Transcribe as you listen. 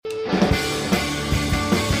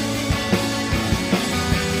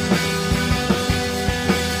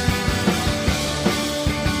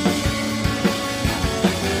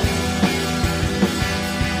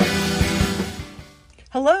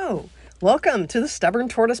Welcome to the Stubborn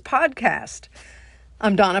Tortoise Podcast.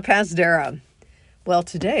 I'm Donna Pazdera. Well,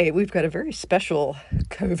 today we've got a very special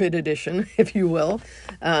COVID edition, if you will.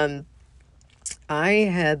 I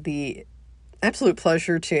had the absolute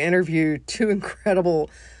pleasure to interview two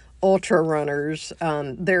incredible ultra runners.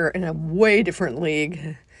 They're in a way different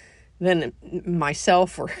league than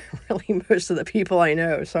myself or really most of the people I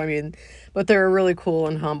know. But they're really cool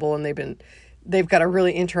and humble, and they've got a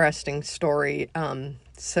really interesting story.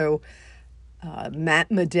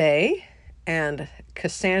 Maday and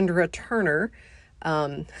Cassandra Turner.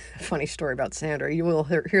 Funny story about Sandra. You will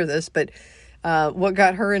hear this, but what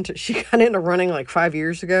got her into, she got into running like 5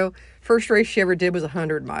 years ago. First race she ever did was a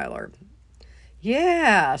 100 miler.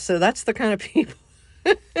 Yeah, so that's the kind of people.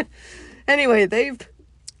 Anyway,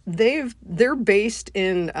 they're based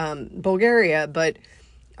in Bulgaria, but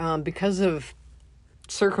because of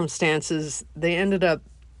circumstances, they ended up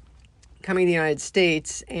coming to the United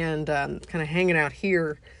States and kind of hanging out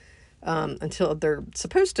here until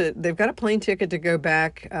they've got a plane ticket to go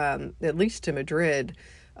back at least to Madrid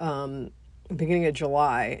beginning of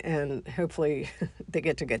July, and hopefully they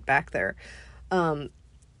get back there.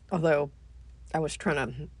 Although I was trying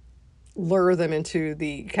to lure them into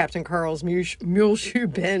the Captain Carl's Muleshoe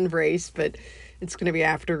Bend race, but it's going to be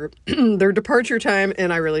after their departure time,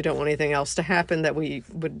 and I really don't want anything else to happen that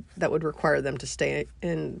would require them to stay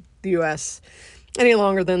in the U.S. any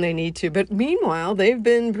longer than they need to. But meanwhile, they've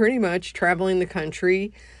been pretty much traveling the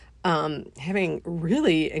country, having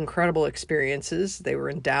really incredible experiences. They were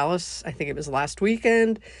in Dallas, I think it was last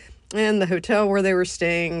weekend, and the hotel where they were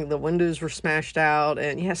staying, the windows were smashed out,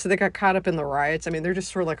 and yeah, so they got caught up in the riots. I mean, they're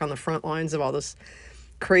just sort of like on the front lines of all this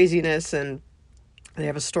craziness, and they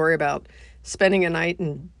have a story about spending a night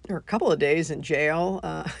or a couple of days in jail.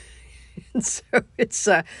 And so it's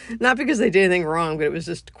not because they did anything wrong, but it was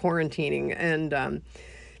just quarantining. And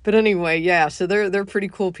but anyway, yeah. So they're pretty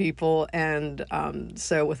cool people. And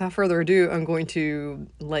so without further ado, I'm going to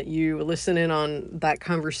let you listen in on that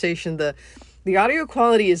conversation. The audio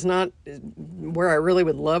quality is not where I really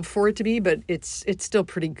would love for it to be, but it's still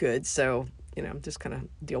pretty good. So just kind of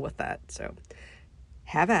deal with that. So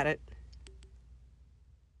have at it.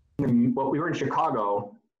 Well, we were in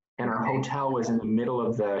Chicago, and our hotel was in the middle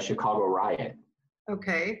of the Chicago riot.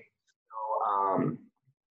 Okay. So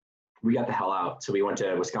we got the hell out. So we went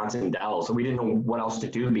to Wisconsin Dells. So we didn't know what else to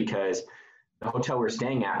do because the hotel we were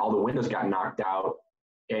staying at, all the windows got knocked out,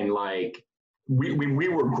 and like we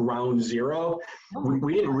were ground zero.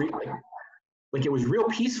 We didn't like it was real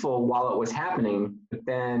peaceful while it was happening, but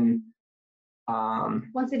then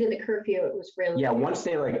once they did the curfew, it was really once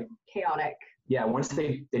they chaotic. Yeah, once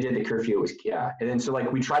they did the curfew, it was and then so like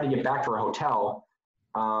we tried to get back to our hotel,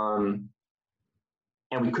 and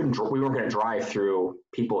we couldn't. We weren't going to drive through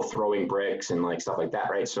people throwing bricks and like stuff like that,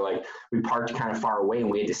 right? So like we parked kind of far away, and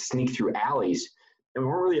we had to sneak through alleys. And we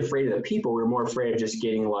weren't really afraid of the people. We were more afraid of just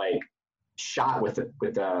getting like shot with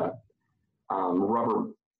the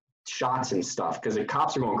rubber shots and stuff, because the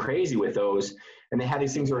cops are going crazy with those, and they had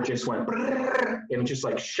these things where it just went and just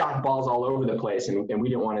like shot balls all over the place, and we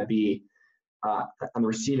didn't want to be on the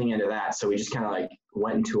receiving end of that. So we just kind of like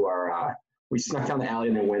went into our, we snuck down the alley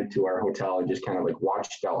and then went to our hotel and just kind of like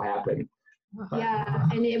watched it all happen. Yeah,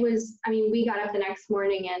 and it was, I mean, we got up the next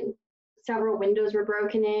morning and several windows were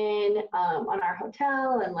broken in on our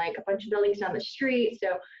hotel and like a bunch of buildings down the street.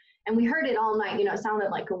 So, and we heard it all night, it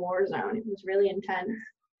sounded like a war zone. It was really intense.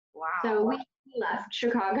 Wow. So we left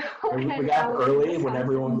Chicago. We got early when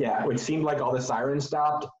everyone, it seemed like all the sirens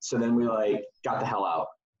stopped. So then we like got the hell out.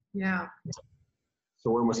 Yeah. So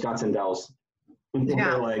we're in Wisconsin Dells.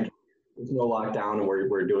 Yeah. We're like, there's no lockdown, and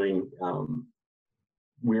we're doing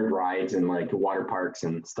weird rides and like water parks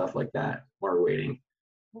and stuff like that while we're waiting.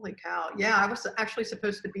 Holy cow. Yeah, I was actually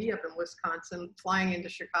supposed to be up in Wisconsin, flying into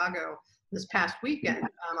Chicago this past weekend.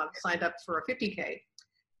 I was signed up for a 50K.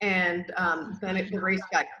 And then the race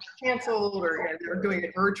got canceled, or they were doing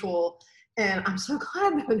it virtual. And I'm so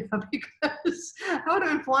glad now, because I would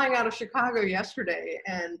have been flying out of Chicago yesterday,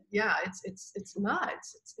 and yeah, it's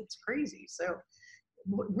nuts. It's crazy. So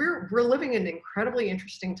we're living in incredibly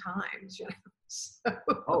interesting times. So,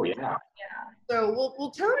 oh yeah. So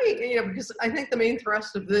well, tell me, because I think the main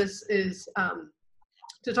thrust of this is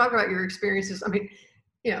to talk about your experiences. I mean,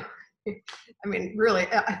 really,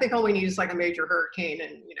 I think all we need is like a major hurricane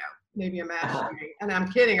and maybe a mass shooting. And I'm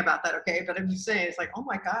kidding about that, okay? But I'm just saying, it's like, oh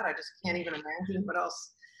my God, I just can't even imagine what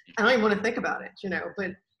else. I don't even want to think about it,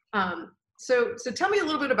 But so tell me a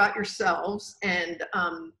little bit about yourselves and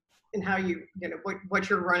how what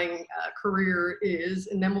your running career is,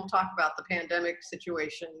 and then we'll talk about the pandemic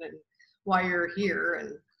situation and why you're here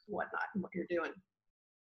and whatnot and what you're doing.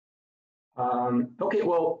 Okay,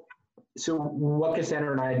 well, so what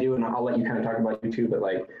Cassandra and I do, and I'll let you kind of talk about you too, but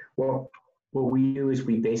like, well, what we do is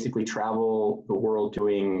we basically travel the world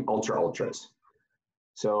doing ultras.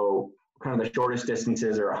 So kind of the shortest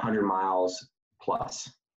distances are 100 miles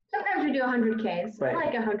plus. Sometimes we do 100Ks. Right. I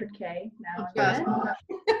like 100K now and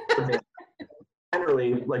then.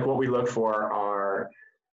 Generally, like what we look for are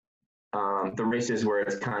the races where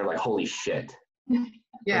it's kind of like, holy shit.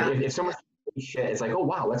 Yeah. Like if someone's holy shit, it's like, oh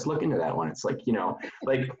wow, let's look into that one. It's like, you know,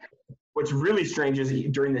 like what's really strange is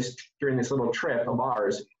during this little trip of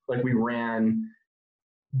ours, like we ran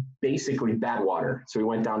basically bad water. So we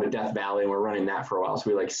went down to Death Valley and we're running that for a while. So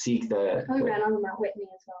we like seek the. We ran on Mount Whitney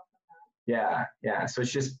as well. Yeah. So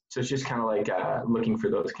it's just kind of like looking for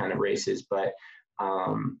those kind of races, but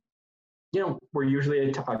you know, we're usually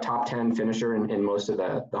a top 10 finisher in most of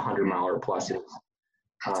the 100 miler pluses.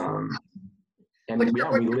 And what's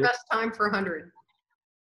your best time for 100?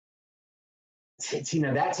 See,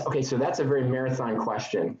 now that's okay. So that's a very marathon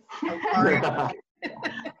question.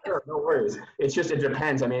 Sure, no worries. It's just, it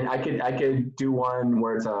depends. I mean, I could do one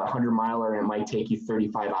where it's a 100 miler and it might take you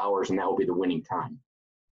 35 hours and that will be the winning time.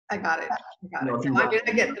 I got it.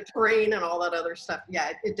 I get the terrain and all that other stuff.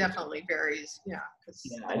 Yeah, it definitely varies. Yeah.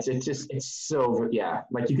 It's so, yeah.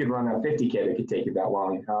 Like you could run a 50K that could take you that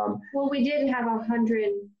long. Well, we did have 100.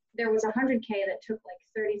 There was 100K that took like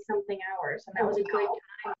 30 something hours, and that was a good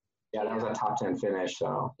time. Yeah, that was a top 10 finish.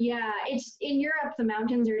 So yeah, it's in Europe. The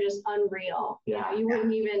mountains are just unreal. Yeah, you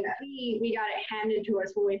wouldn't even. We got it handed to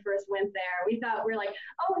us when we first went there. We thought we're like,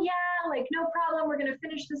 oh yeah, like no problem. We're gonna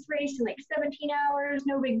finish this race in like 17 hours.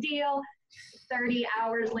 No big deal. 30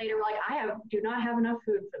 hours later, we're like, do not have enough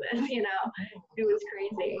food for this. You know, it was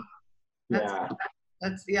crazy.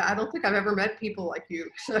 I don't think I've ever met people like you.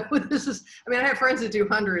 So this is. I mean, I have friends that do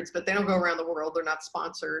hundreds, but they don't go around the world. They're not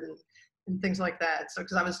sponsored and things like that. So,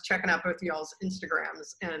 because I was checking out both of y'all's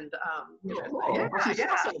Instagrams and,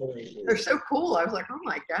 they're so cool. I was like, oh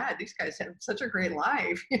my God, these guys have such a great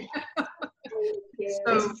life.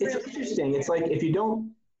 So, it's interesting. It's like, if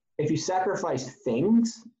you sacrifice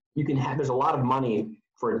things, you can have, there's a lot of money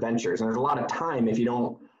for adventures and there's a lot of time if you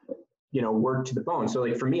don't, you know, work to the bone. So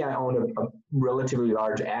like for me, I owned a relatively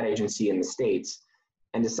large ad agency in the States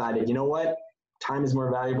and decided, you know what, time is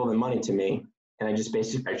more valuable than money to me. And I just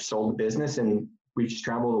basically, I sold the business and we just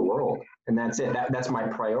travel the world. And that's it. That's my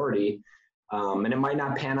priority. And it might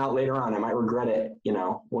not pan out later on. I might regret it, you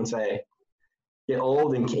know, once I get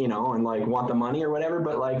old and, you know, and like want the money or whatever.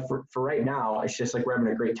 But like for right now, it's just like we're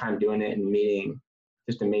having a great time doing it and meeting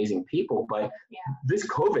just amazing people. But this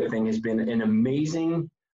COVID thing has been an amazing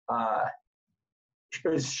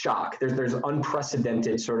shock. There's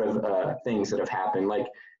unprecedented sort of things that have happened. Like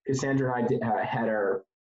Cassandra and I had our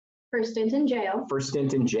First stint in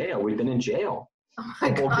jail. We've been in jail. Oh my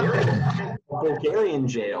God. Bulgarian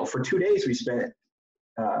jail. For 2 days we spent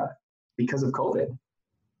because of COVID,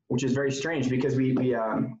 which is very strange because we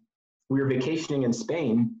were vacationing in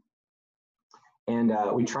Spain and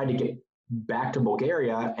we tried to get back to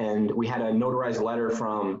Bulgaria and we had a notarized letter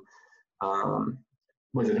from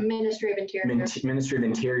Ministry of Interior. Ministry of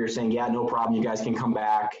Interior saying, yeah, no problem, you guys can come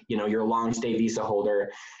back, you know, you're a long stay visa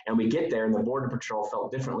holder. And we get there and the Border Patrol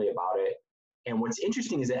felt differently about it. And what's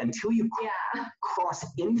interesting is that until you cross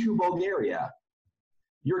into Bulgaria,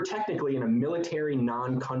 you're technically in a military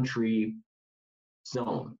non-country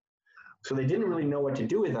zone. So they didn't really know what to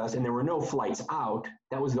do with us and there were no flights out.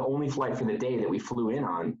 That was the only flight for the day that we flew in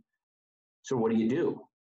on. So what do?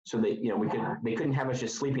 So they, you know, they couldn't have us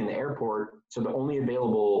just sleeping in the airport. So the only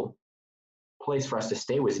available place for us to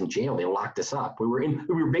stay was in jail. They locked us up. We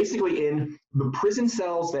were basically in the prison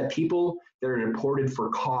cells that people that are deported for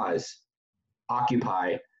cause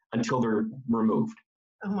occupy until they're removed.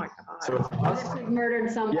 Oh my God. So it's us. Like murdered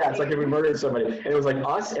somebody. Yeah, it's like if we murdered somebody. And it was like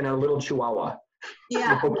us and our little chihuahua.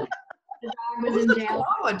 Yeah. So the dog was what in was the jail.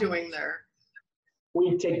 chihuahua doing there?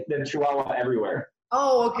 we take the chihuahua everywhere.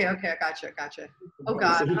 Oh, okay. I gotcha. Oh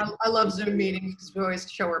God, I love Zoom meetings because we always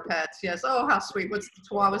show our pets. Yes. Oh, how sweet. What's the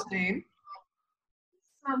chihuahua's name?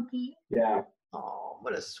 Smokey. Yeah. Oh,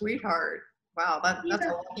 what a sweetheart. Wow, that's a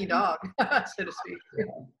lucky dog, so to speak.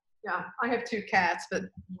 Yeah, I have 2 cats, but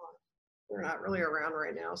they're not really around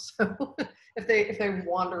right now. So if they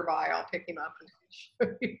wander by, I'll pick him up and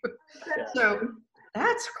show you. Yeah. So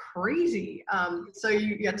that's crazy. So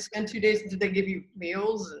you had to spend 2 days. Did they give you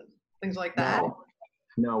meals and things like that?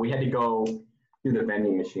 No, we had to go do the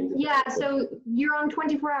vending machines. Yeah, so you're on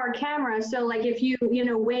 24-hour camera. So like if you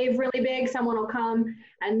wave really big, someone will come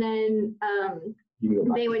and then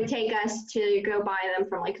they would take us to go buy them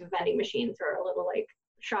from like the vending machines or a little like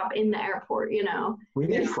shop in the airport, you know. We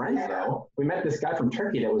made friends though. We met this guy from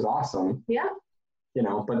Turkey that was awesome. Yeah. You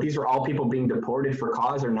know, but these are all people being deported for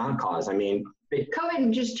cause or non-cause. I mean,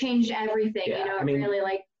 COVID just changed everything, Yeah, you know, I mean- it really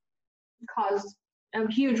like caused a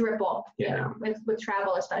huge ripple, you Yeah. know, with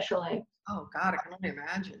travel especially. Oh God, I can only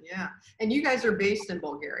imagine. Yeah. And you guys are based in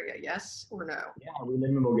Bulgaria, yes or no? yeah, we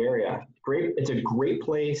live in Bulgaria. Great. It's a great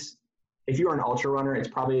place. If you're an ultra runner, it's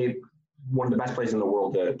probably one of the best places in the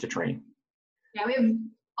world to train. Yeah, we have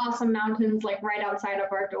awesome mountains like right outside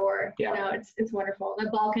of our door. Yeah. You know, it's wonderful. The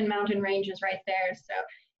Balkan mountain range is right there. So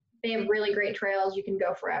they have really great trails. You can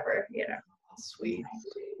go forever, you know. Sweet.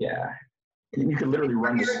 Yeah. You could literally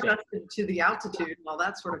run to You're Spain. adjusted to the altitude and all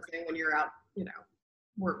that sort of thing when you're out, you know,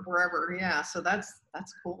 wherever. Yeah. So that's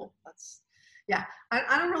cool. That's, yeah.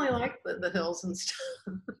 I don't really like the hills and stuff,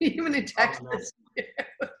 even in Texas. Oh, no. You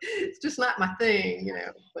know, it's just not my thing, you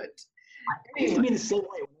know, but I used to be the same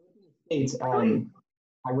way. When I was in the States,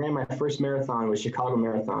 I ran my first marathon, was Chicago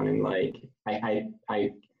Marathon, and like I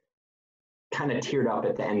kind of teared up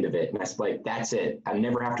at the end of it, and I was like, that's it. I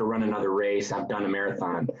never have to run another race. I've done a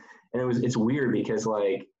marathon, and it's weird because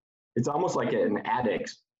like it's almost like an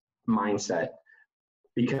addict's mindset,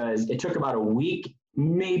 because it took about a week,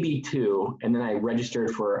 maybe two, and then I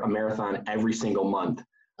registered for a marathon every single month.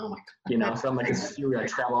 oh my God. You know, so I'm like a serial. I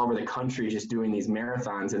travel all over the country just doing these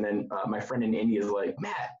marathons, and then my friend in India is like,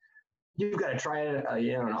 Matt, you've got to try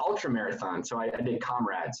an ultra marathon. So I did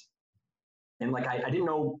Comrades, and like I didn't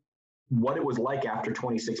know what it was like after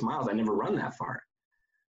 26 miles. I never run that far,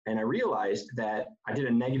 and I realized that I did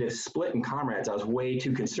a negative split in Comrades. I was way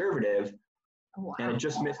too conservative, Oh, wow. and it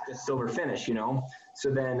just missed the silver finish. You know, so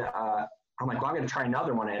then I'm like, well, I'm going to try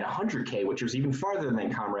another one at 100K, which was even farther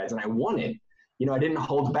than Comrades, and I won it. You know, I didn't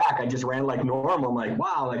hold back. I just ran like normal. I'm like,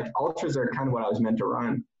 wow, like ultras are kind of what I was meant to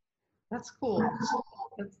run. That's cool.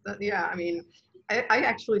 Yeah, I mean, I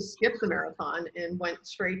actually skipped the marathon and went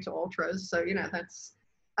straight to ultras. So, you know,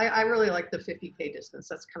 I really like the 50K distance.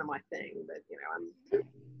 That's kind of my thing. But, you know, I'm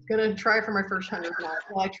going to try for my first 100 mile.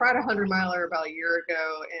 Well, I tried a 100 miler about a year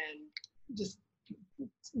ago and just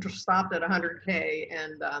stopped at 100K,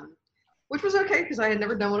 and which was okay because I had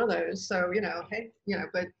never done one of those. So, you know, hey, you know,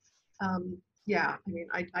 but yeah, I mean,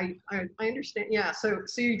 I understand. Yeah, so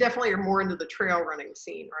you definitely are more into the trail running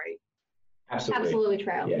scene, right? Absolutely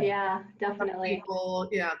trail. Yeah. Yeah, definitely. People,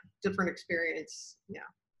 yeah, different experience. Yeah.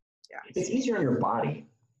 It's easier on your body.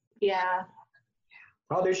 Yeah.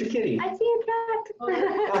 Oh, there's your kitty. I see a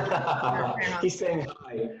cat. He's saying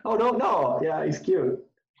hi. Oh, no. Yeah, he's cute.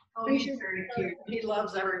 Oh, he's very cute. He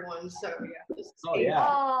loves everyone. So yeah. Oh, yeah.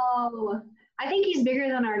 Oh, I think he's bigger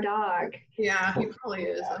than our dog. Yeah, he probably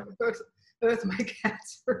is. Both my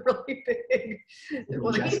cats are really big.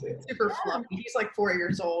 Well, he's super fluffy. He's like 4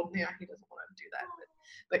 years old. Yeah, he doesn't want to do that.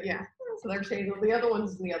 But yeah, so they're saying the other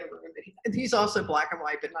one's in the other room. But he's also black and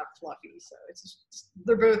white, but not fluffy. So it's just,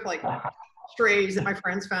 they're both like strays that my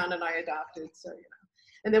friends found and I adopted. So, you know.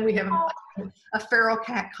 And then we have a feral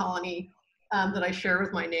cat colony that I share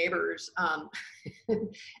with my neighbors. And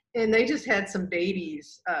they just had some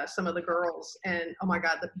babies, some of the girls. And oh my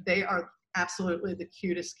God, they are absolutely the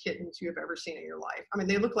cutest kittens you have ever seen in your life. I mean,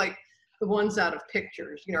 they look like the ones out of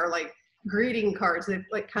pictures, you know, or like greeting cards. They've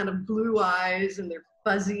like kind of blue eyes and they're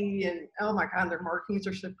fuzzy, and oh my God, their markings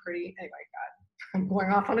are so pretty. Anyway, God, I'm going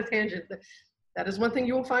off on a tangent. That is one thing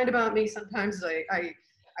you will find about me. Sometimes I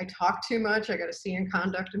talk too much. I got a C in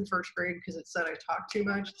conduct in first grade because it said I talk too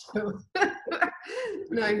much. So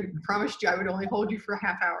and I promised you I would only hold you for a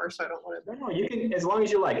half hour, so I don't want to. No, you can, as long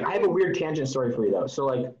as you like. I have a weird tangent story for you though. So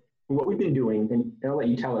like what we've been doing, and I'll let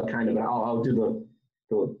you tell it kind of, but I'll do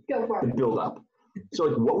the build up. So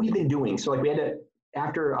like what we've been doing. So like we had to,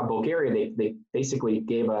 after Bulgaria, they basically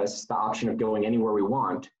gave us the option of going anywhere we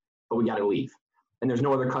want, but we got to leave. And there's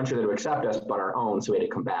no other country that would accept us but our own, so we had to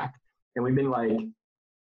come back. And we've been like,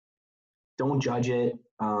 don't judge it.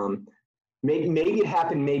 Maybe it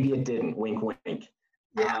happened, maybe it didn't. Wink, wink.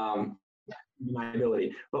 Yeah. My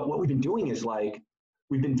ability. But what we've been doing is like,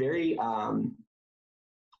 we've been very,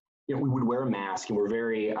 you know, we would wear a mask, and we're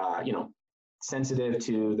very, you know, sensitive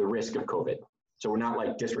to the risk of COVID. So we're not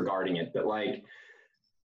like disregarding it, but like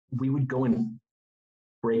we would go and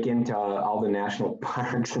break into all the national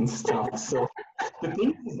parks and stuff. So the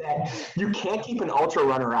thing is that you can't keep an ultra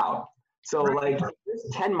runner out. So like there's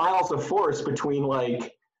 10 miles of forest between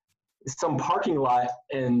like some parking lot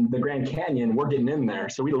and the Grand Canyon. We're getting in there.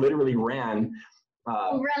 So we literally ran. We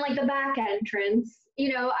ran like the back entrance.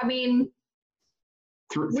 You know, I mean,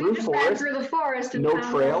 through just forest, ran through the forest and no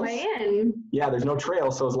found trails. our way in. Yeah, there's no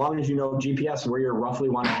trail. So as long as you know GPS where you roughly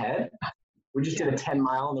want to head, we just did a 10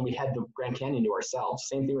 mile, and then we had the Grand Canyon to ourselves.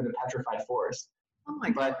 Same thing with the petrified forest. Oh my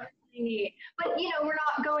God. But we're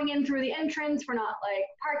not going in through the entrance. We're not like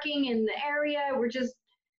parking in the area. We're just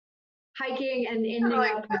hiking and ending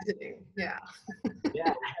up visiting. Yeah.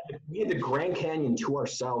 Yeah, we had the Grand Canyon to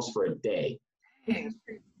ourselves for a day. Dang.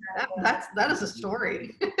 That is a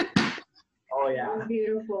story. Oh yeah. It was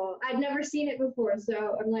beautiful. I'd never seen it before,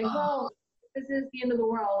 so I'm like, well, this is the end of the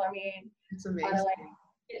world. I mean, It's amazing. gotta, like,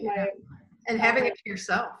 get my, and having it to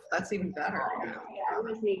yourself, that's even better. yeah, it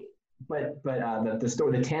was neat. But the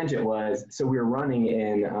story, the tangent was, so we were running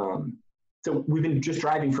in, so we've been just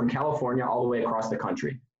driving from California all the way across the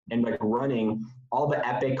country and like running all the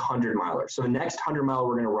epic 100-milers. So the next 100-mile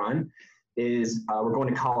we're going to run is we're going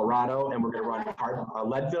to Colorado, and we're going to run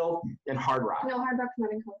Leadville and Hard Rock. No, Hard Rock's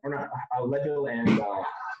not in Colorado. Or not, Leadville and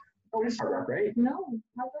oh, it's Hard Rock, right? No,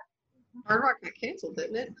 Hard Rock got canceled,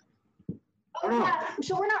 didn't it? Oh yeah.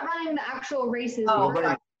 So we're not running the actual races. Oh, we're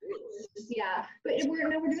running, yeah, but we're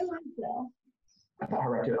doing Leadville. I thought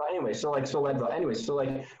Hard Rock too. Anyway, so Leadville. Anyway, so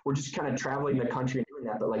like we're just kind of traveling the country and doing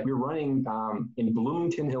that. But like we're running in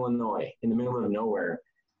Bloomington, Illinois, in the middle of nowhere,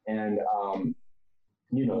 and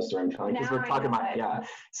you know the story I'm telling because we're talking about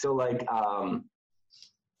So like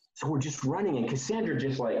so we're just running, and Cassandra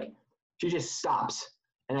she just stops,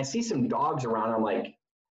 and I see some dogs around. I'm like,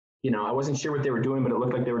 I wasn't sure what they were doing, but it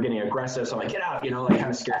looked like they were getting aggressive. So I'm like, get out, like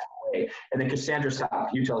kind of scared away. And then Cassandra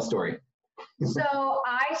stopped. You tell a story. So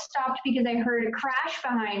I stopped because I heard a crash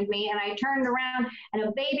behind me, and I turned around, and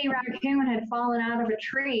a baby raccoon had fallen out of a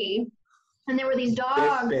tree. And there were these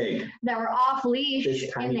dogs that were off leash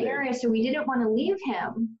in the area, so we didn't want to leave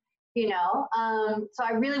him, So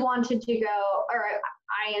I really wanted to go, or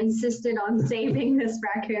I insisted on saving this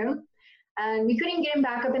raccoon. And we couldn't get him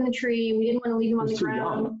back up in the tree. We didn't want to leave him on the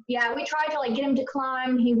ground. Young. Yeah, we tried to like get him to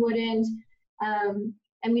climb. He wouldn't.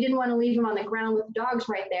 And we didn't want to leave him on the ground with the dogs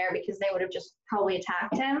right there because they would have just probably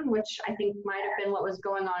attacked him, which I think might have been what was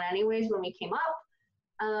going on anyways when we came up.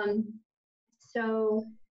 So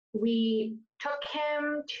we took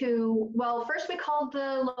him to, first we called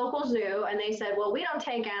the local zoo, and they said, well, we don't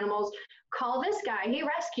take animals. Call this guy, he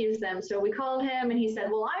rescues them. So we called him, and he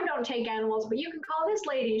said, well, I don't take animals, but you can call this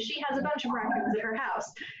lady. She has a bunch of raccoons at her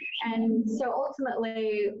house. And so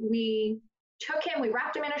ultimately we took him, we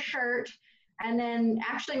wrapped him in a shirt, and then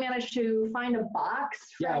actually managed to find a box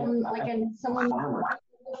from someone,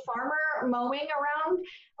 a farmer mowing around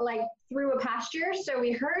like through a pasture. So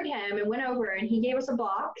we heard him and went over, and he gave us a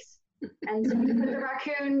box. And so we put the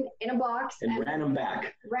raccoon in a box and ran him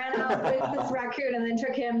back. Ran out with this raccoon and then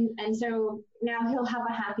took him. And so now he'll have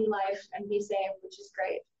a happy life and be safe, which is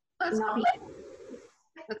great.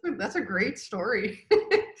 That's a great story.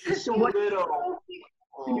 So little.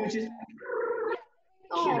 You just,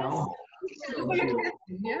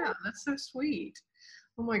 Yeah, that's so sweet.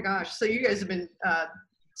 Oh my gosh. So you guys have been,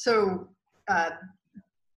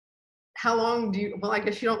 how long I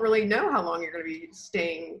guess you don't really know how long you're going to be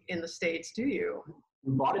staying in the States, do you?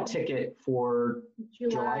 We bought a ticket for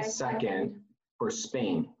July 2nd for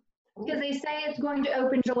Spain. Because they say it's going to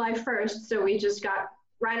open July 1st, so we just got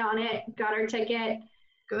right on it, got our ticket.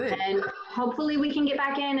 Good. And hopefully we can get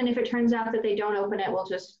back in, and if it turns out that they don't open it, we'll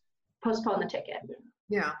just postpone the ticket.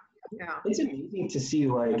 Yeah. It's amazing to see,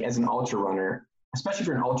 like, as an ultra runner, especially if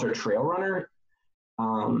you're an ultra trail runner,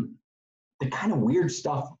 the kind of weird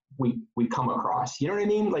stuff we come across. You know what I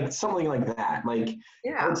mean? Like something like that. Like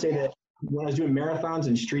I would say that when I was doing marathons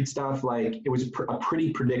and street stuff, like it was a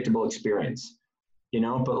pretty predictable experience,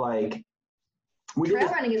 but like trail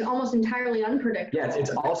running is almost entirely unpredictable. Yeah,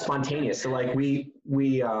 it's all spontaneous. So like we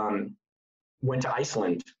went to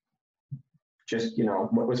Iceland. Just,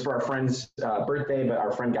 what was for our friend's birthday, but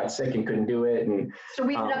our friend got sick and couldn't do it. And so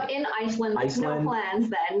we ended up in Iceland with no plans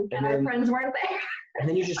then, and our friends weren't there. And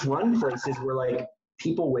then you just run places where like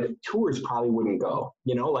people with tours probably wouldn't go,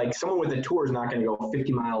 like someone with a tour is not going to go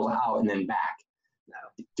 50 miles out and then back. No.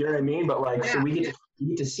 Do you know what I mean? But like, so we get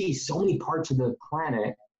to see so many parts of the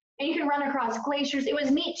planet. And you can run across glaciers. It was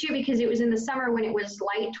neat too because it was in the summer when it was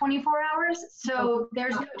light 24 hours. So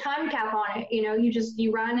there's no time cap on it.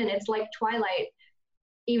 You run and it's like twilight,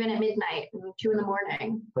 even at midnight, 2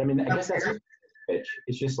 a.m. But I mean, I guess that's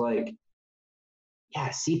it's just like,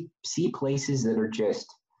 see places that are just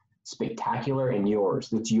spectacular and yours.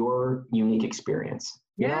 That's your unique experience.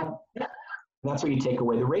 You know? That's what you take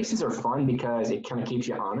away. The races are fun because it kind of keeps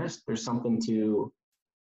you honest. There's something to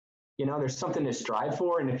there's something to strive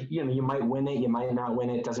for, and if you might win it, you might not win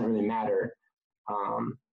it, doesn't really matter.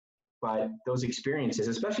 But those experiences,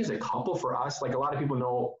 especially as a couple, for us, like a lot of people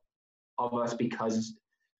know of us because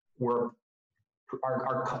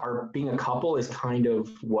our being a couple is kind of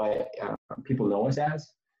what people know us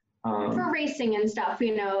as. For racing and stuff,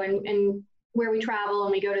 and where we travel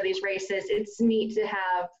and we go to these races, it's neat to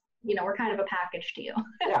have, we're kind of a package deal.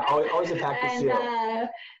 Yeah, always a package and, deal.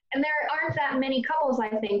 and there aren't that many couples, I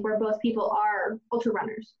think, where both people are ultra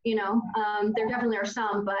runners. There definitely are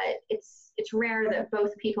some, but it's rare that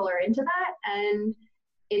both people are into that. And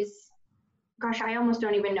gosh, I almost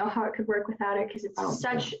don't even know how it could work without it, because it's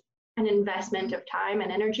such an investment of time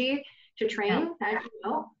and energy to train, as you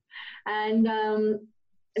know. And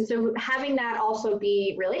so having that also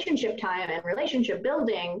be relationship time and relationship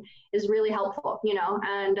building is really helpful,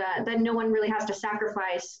 and then no one really has to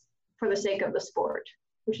sacrifice for the sake of the sport,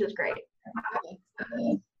 which is great.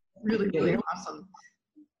 Really, really awesome.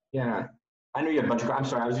 Yeah. I know you have a bunch of, I'm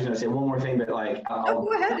sorry, I was just going to say one more thing, but like,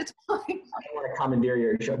 go ahead, it's fine. I don't want to commandeer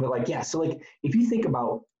your show, but like, yeah. So like, if you think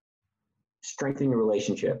about strengthening a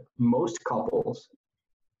relationship, most couples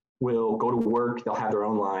will go to work, they'll have their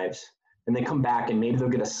own lives, and they come back and maybe they'll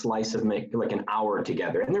get a slice of like an hour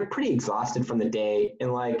together, and they're pretty exhausted from the day.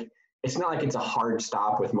 And like, it's not like it's a hard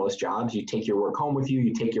stop with most jobs. You take your work home with you,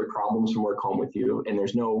 you take your problems from work home with you, and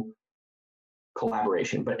there's no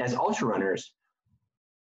collaboration. But as ultra runners,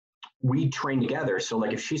 we train together. So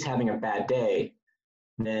like, if she's having a bad day,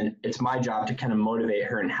 then it's my job to kind of motivate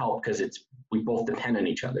her and help, because we both depend on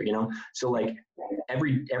each other, So like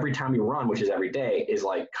every time you run, which is every day, is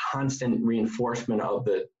like constant reinforcement of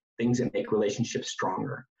the things that make relationships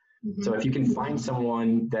stronger. Mm-hmm. So if you can find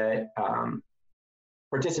someone that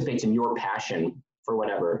participates in your passion for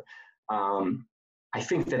whatever, I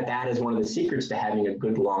think that is one of the secrets to having a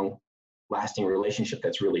good, long lasting relationship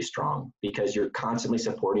that's really strong, because you're constantly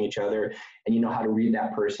supporting each other and you know how to read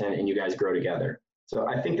that person and you guys grow together. So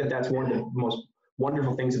I think that's one of the most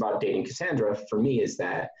wonderful things about dating Cassandra for me, is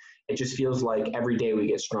that it just feels like every day we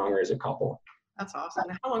get stronger as a couple. That's awesome.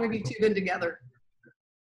 How long have you two been together?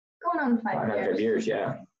 Going on 5 years,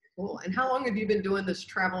 yeah. Cool. And how long have you been doing this,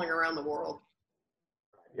 traveling around the world?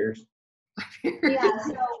 5 years. Yeah,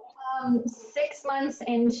 so 6 months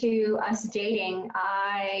into us dating,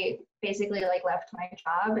 I basically left my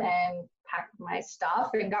job and packed my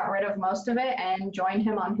stuff and got rid of most of it and joined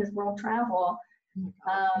him on his world travel.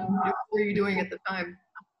 What were you doing at the time?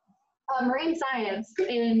 Marine science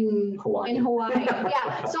in Hawaii.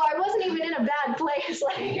 Yeah, so I wasn't even in a bad place.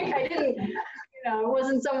 I didn't, it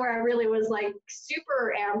wasn't somewhere I really was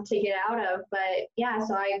super amped to get out of. But yeah,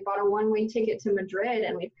 so I bought a one-way ticket to Madrid,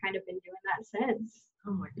 and we've kind of been doing that since.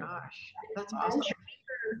 Oh my gosh, that's awesome.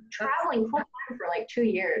 Traveling full time for 2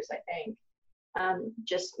 years, I think.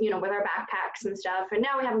 Just with our backpacks and stuff. And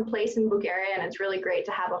now we have a place in Bulgaria, and it's really great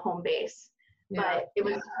to have a home base. Yeah. But it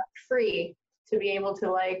was free to be able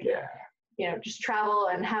to just travel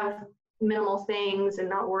and have minimal things and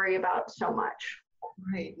not worry about so much.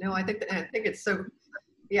 Right. No, I think it's so.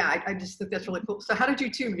 Yeah, I just think that's really cool. So, how did you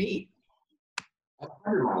two meet?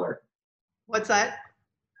 100-miler. What's that?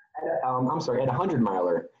 I'm sorry, at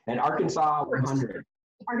 100-miler at Arkansas 100.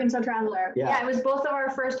 Arkansas Traveler. Yeah, it was both of our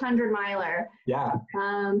first 100-miler. Yeah.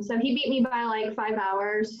 So he beat me by 5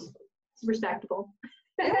 hours. It's respectable.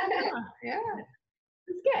 Yeah.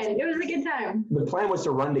 It's good. It was a good time. The plan was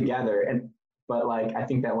to run together, but I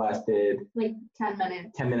think that lasted 10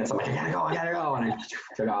 minutes. 10 minutes. I'm like, I gotta go, and I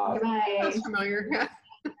took off. Right. That's familiar.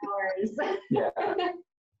 Hours. Yeah.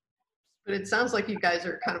 But it sounds like you guys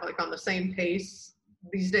are kind of on the same pace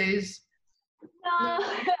these days.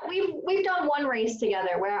 We've done one race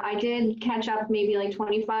together where I did catch up maybe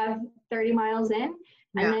 25, 30 miles in,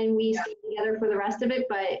 and then we stayed together for the rest of it.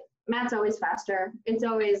 But Matt's always faster. He's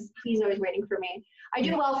always waiting for me. I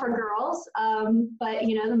do well for girls, but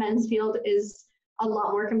the men's field is a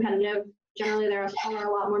lot more competitive. Generally, there are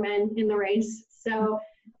a lot more men in the race. So,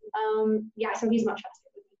 so he's much faster.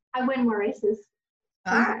 I win more races.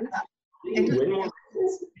 You win more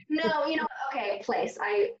races? No, okay, place.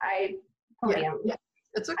 I podium. Yeah.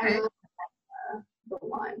 It's okay. The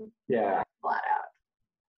one. Yeah. Flat out.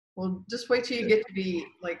 Well, just wait till you get to be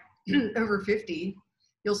over 50.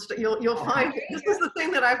 You'll find this is the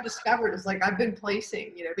thing that I've discovered is I've been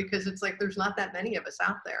placing, because it's there's not that many of us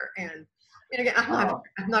out there, and again I'm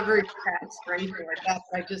not very fast or anything like that,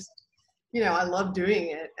 but I just I love doing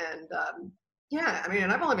it, and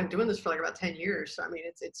and I've only been doing this for about 10 years, so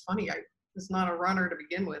it's funny, I was not a runner to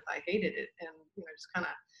begin with. I hated it, and just kind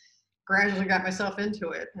of gradually got myself into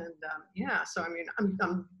it, and so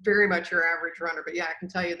I'm very much your average runner, but I can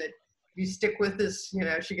tell you that if you stick with this,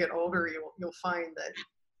 as you get older, you'll find that,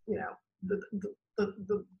 the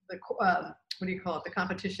what do you call it? The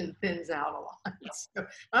competition thins out a lot. So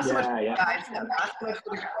not so much for the guys, not so much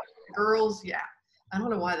for the girls. Yeah, I don't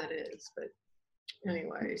know why that is, but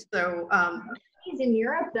anyway. So in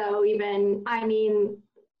Europe, though, even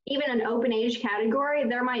an open age category,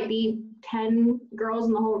 there might be 10 girls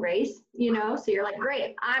in the whole race, you know? So you're like,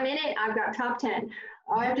 great, I'm in it. I've got top 10.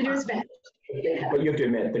 All I have to do is finish. But you have to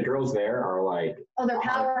admit, the girls there are like, oh, they're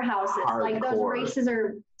powerhouses. hardcore. Like those races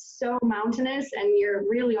are so mountainous and you're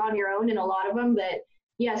really on your own in a lot of them, that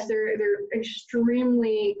yes, they're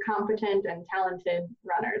extremely competent and talented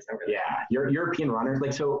runners over there. Yeah, European runners.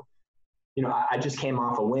 Like, so, you know, I just came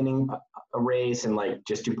off of winning a race and like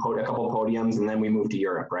just do a couple podiums, and then we moved to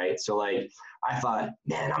Europe, right? So like, I thought,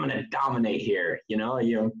 man, I'm gonna dominate here. You know,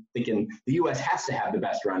 thinking the U.S. has to have the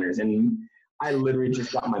best runners, and I literally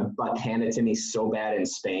just got my butt handed to me so bad in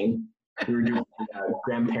Spain. We were doing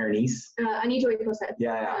Grand Pyrenees. Anito Ecosets.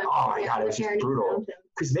 Yeah. Oh my God, it was just brutal.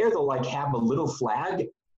 Because there they'll like have a little flag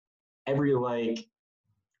every like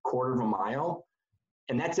quarter of a mile,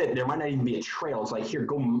 and that's it. There might not even be a trail. It's like, here,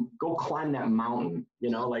 go climb that mountain.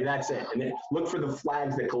 You know, like that's it. And then look for the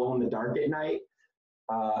flags that glow in the dark at night.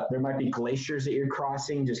 There might be glaciers that you're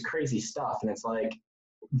crossing, just crazy stuff. And it's like,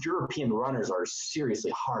 European runners are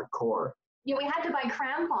seriously hardcore. Yeah, we had to buy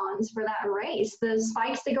crampons for that race. The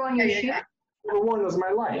spikes that go on your shoe. I wore those my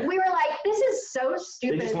life. We were like, this is so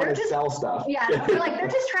stupid. They just want to sell stuff. Yeah, we're like, they're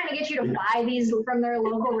just trying to get you to buy these from their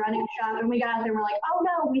local running shop. And we got out there and we're like, oh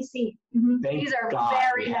no, we see. These are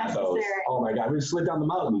very necessary. Those. Oh my God, we slid down the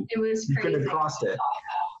mountain. It was crazy. You couldn't have crossed it.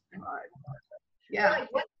 Yeah.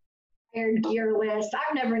 Like, what gear list?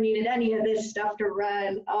 I've never needed any of this stuff to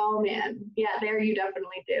run. Oh man. Yeah, there you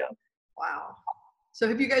definitely do. Wow. So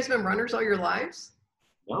have you guys been runners all your lives?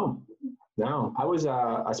 No. I was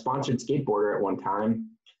a sponsored skateboarder at one time.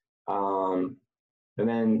 And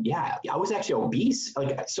then, I was actually obese.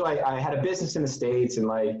 Like, so I had a business in the States, and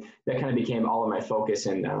like, that kind of became all of my focus.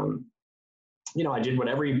 And, you know, I did what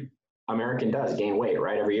every American does, gain weight,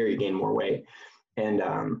 right? Every year you gain more weight. And,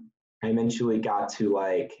 I eventually got to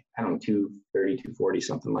like, I don't know, 230, 240,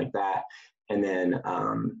 something like that. And then,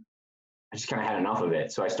 I just kind of had enough of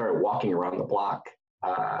it. So I started walking around the block.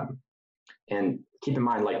 And keep in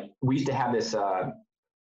mind, like, we used to have this,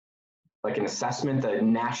 like an assessment, the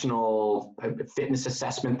national fitness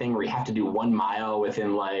assessment thing where you have to do 1 mile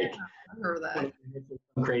within like that.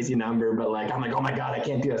 Some crazy number, but like, I'm like, oh my God, I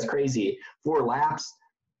can't do that. It's crazy. 4 laps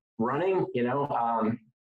running, you know?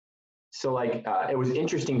 So like, it was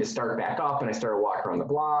interesting to start back up, and I started walking around the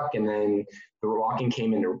block, and then the walking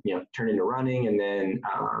came into, you know, turned into running. And then,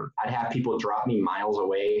 I'd have people drop me miles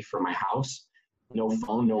away from my house, no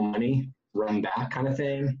phone, no money, run back kind of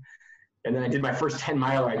thing. And then I did my first 10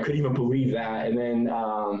 miler. I couldn't even believe that. And then,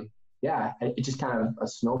 it just kind of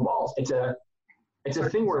snowballs. It's a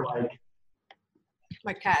thing where like.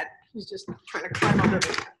 My cat, he's just trying to climb onto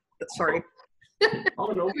the, sorry. Oh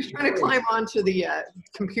no. He was trying to climb onto the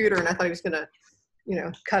computer, and I thought he was going to, you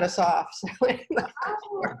know, cut us off. So.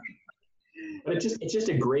 But it's just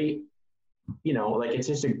a great, you know, like, it's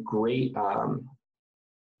just a great, you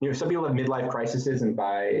know, some people have midlife crises and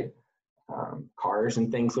buy cars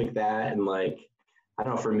and things like that. And like, I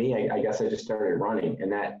don't know, for me, I guess I just started running,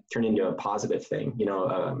 and that turned into a positive thing, you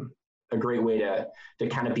know, a great way to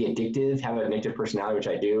kind of be addictive, have an addictive personality, which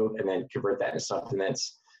I do, and then convert that into something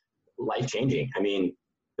that's life-changing. I mean,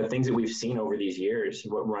 the things that we've seen over these years,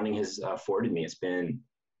 what running has afforded me, it's been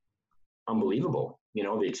unbelievable. You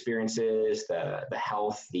know, the experiences, the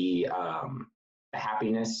health, the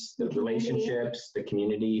happiness, the relationships, the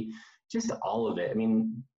community, just all of it. I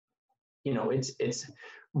mean, you know, it's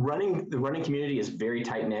running. The running community is very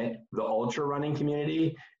tight knit. The ultra running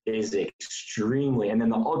community is extremely, and then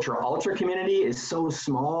the ultra community is so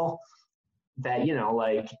small that, you know,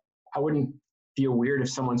 like, I wouldn't feel weird if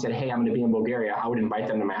someone said, hey, I'm going to be in Bulgaria. I would invite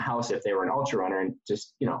them to my house if they were an ultra runner, and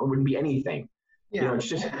just, you know, it wouldn't be anything. Yeah. You know,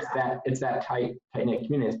 it's that tight knit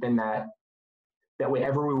community. It's been that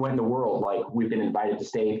wherever we went in the world, like, we've been invited to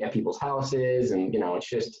stay at people's houses, and, you know, it's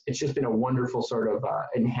just been a wonderful sort of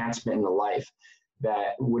enhancement in the life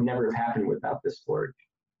that would never have happened without this sport.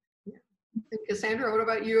 Cassandra, what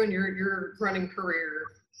about you and your running career?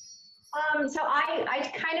 So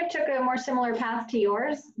I kind of took a more similar path to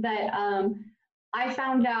yours, that I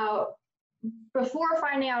found out, before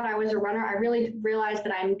finding out I was a runner, I really realized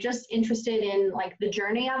that I'm just interested in like the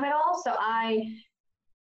journey of it all. So I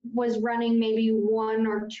was running maybe 1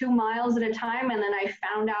 or 2 miles at a time, and then I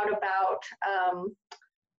found out about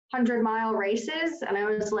 100-mile races, and I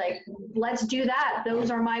was like, let's do that.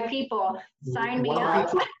 Those are my people. Sign me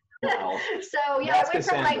up. Wow. So yeah, I went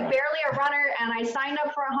from like barely a runner, and I signed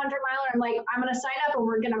up for a 100-miler. I'm like, I'm gonna sign up, and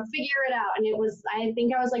we're gonna figure it out. And it was, I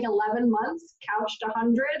think I was like 11 months, couched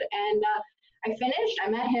 100, and I finished. I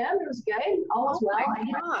met him. It was good. All was well.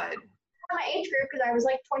 My God. My age group, because I was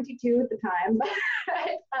like 22 at the time,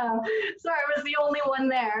 so I was the only one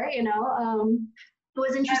there, you know.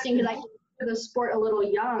 was interesting because I came to the sport a little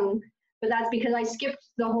young, but that's because I skipped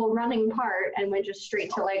the whole running part and went just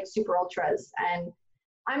straight to like super ultras. And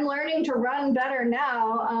I'm learning to run better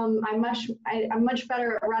now. I'm much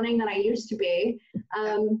better at running than I used to be.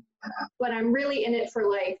 But I'm really in it for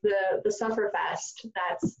like the Sufferfest.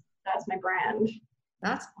 That's my brand.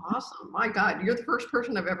 That's awesome. My God, you're the first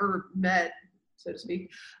person I've ever met, so to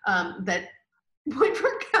speak, that went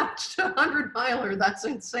from couch to 100-miler. That's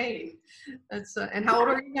insane. That's and how old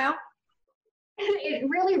are you now? It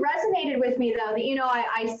really resonated with me though, that, you know,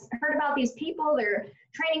 I heard about these people, they're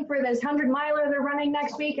training for this 100-miler they're running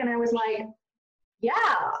next week. And I was like, yeah,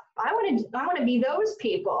 I want to be those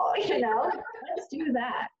people, you know, let's do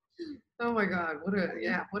that. Oh my God, what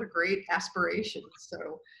a great aspiration.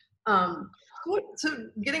 So, so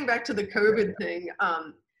getting back to the COVID thing,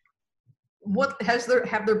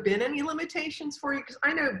 have there been any limitations for you? Because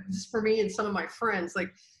I know this for me and some of my friends,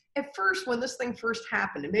 like at first when this thing first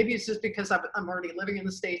happened, and maybe it's just because I'm already living in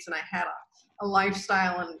the States and I had a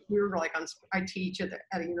lifestyle, and we were like I teach at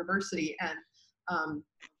a university, and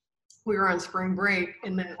we were on spring break,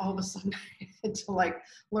 and then all of a sudden I had to like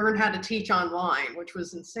learn how to teach online, which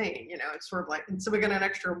was insane. You know, it's sort of like, and so we got an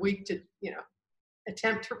extra week to, you know,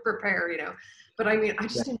 attempt to prepare, you know. But I mean, I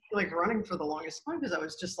just didn't feel like running for the longest time because I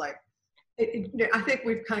was just like, I think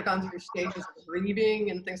we've kind of gone through stages of grieving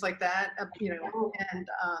and things like that, you know, and,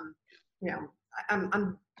 you know,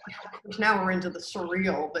 I'm now we're into the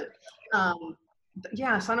surreal, but,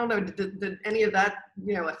 yes, I don't know, did any of that,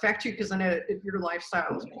 you know, affect you? Because I know your lifestyle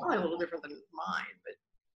was probably a little different than mine, but.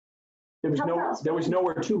 There was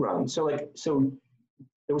nowhere to run. So it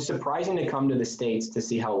was surprising to come to the States to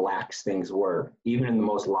see how lax things were, even in the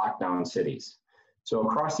most lockdown cities. So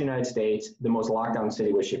across the United States, the most lockdown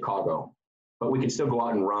city was Chicago, but we could still go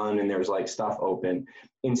out and run, and there's like stuff open.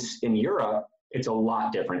 In Europe, it's a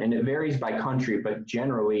lot different, and it varies by country, but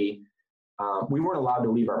generally, we weren't allowed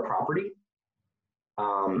to leave our property.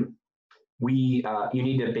 You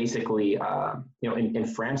need to basically, you know, in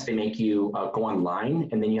France, they make you go online,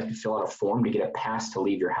 and then you have to fill out a form to get a pass to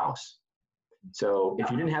leave your house. So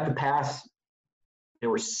if you didn't have the pass,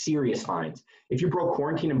 there were serious fines. If you broke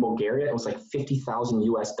quarantine in Bulgaria, it was like $50,000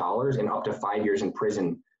 US and up to 5 years in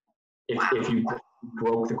prison if you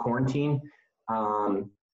broke the quarantine.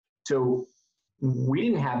 So we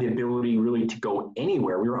didn't have the ability really to go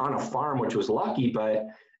anywhere. We were on a farm, which was lucky, but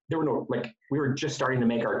there were no, like, we were just starting to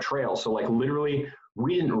make our trail. So like literally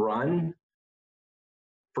we didn't run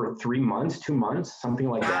for 3 months, 2 months, something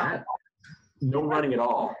like that. No running at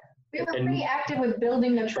all. We were pretty active with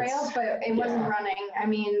building the trails, but it wasn't running. I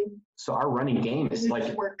mean, so our running game is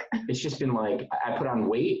like, it's just been like, I put on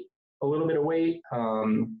weight, a little bit of weight.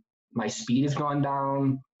 My speed has gone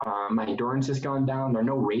down. My endurance has gone down. There are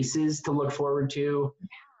no races to look forward to.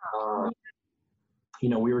 You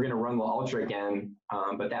know, we were going to run the Ultra again,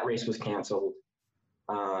 but that race was canceled.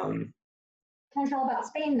 Can I tell about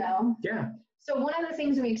Spain though? Yeah. So one of the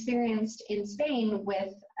things we experienced in Spain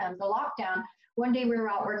with the lockdown, one day we were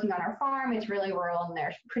out working on our farm. It's really rural and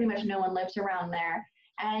there's pretty much no one lives around there.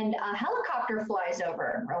 And a helicopter flies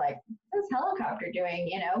over. We're like, what's this helicopter doing?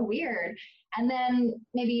 You know, weird. And then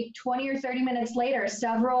maybe 20 or 30 minutes later,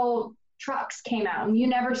 several trucks came out. And you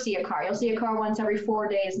never see a car. You'll see a car once every 4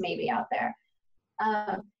 days maybe out there.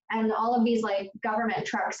 And all of these like government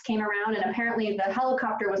trucks came around, and apparently the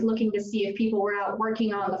helicopter was looking to see if people were out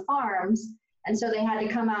working on the farms. And so they had to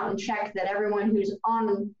come out and check that everyone who's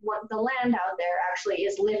on the land out there actually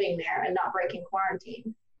is living there and not breaking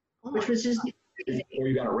quarantine, which was just crazy. Or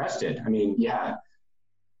you got arrested. I mean, yeah.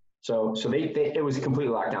 So it was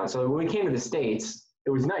completely locked down. So when we came to the States,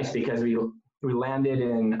 it was nice because we landed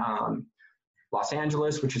in Los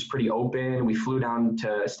Angeles, which is pretty open. We flew down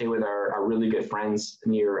to stay with our really good friends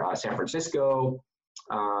near San Francisco.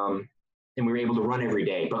 And we were able to run every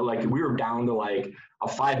day, but like we were down to like a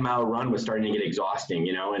 5-mile run was starting to get exhausting,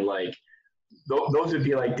 you know, and like those would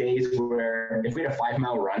be like days where if we had a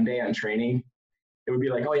 5-mile run day on training, it would be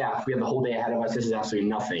like, oh yeah, if we have the whole day ahead of us, this is absolutely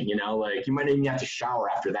nothing, you know, like you might even have to shower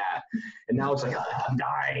after that. And now it's like, oh, I'm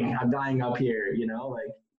dying up here, you know, like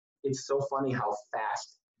it's so funny how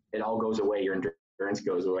fast it all goes away. Your endurance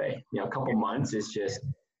goes away. You know, a couple months is just,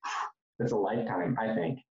 that's a lifetime, I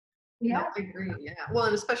think. Yeah, I agree. Yeah. Well,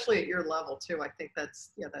 and especially at your level too, I think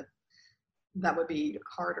that's, that would be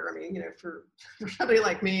harder. I mean, you know, for somebody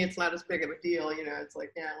like me, it's not as big of a deal, you know, it's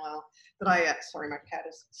like, yeah, well, but sorry, my cat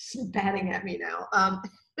is batting at me now.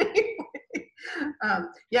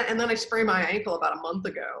 Yeah. And then I sprained my ankle about a month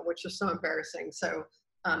ago, which is so embarrassing. So,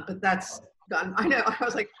 but that's done. I know. I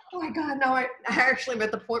was like, oh my God, no, I actually am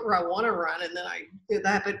at the point where I want to run. And then I did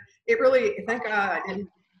that, but it really, thank God I didn't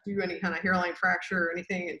do any kind of hairline fracture or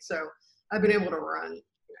anything. And so I've been able to run,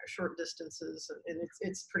 short distances, and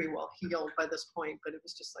it's pretty well healed by this point, but it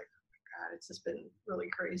was just like, oh God, it's just been really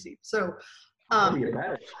crazy. So, how do you get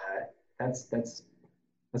better at that?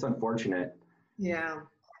 That's unfortunate. Yeah.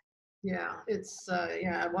 Yeah, it's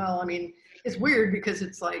well, I mean, it's weird because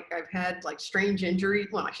it's like I've had like strange injuries.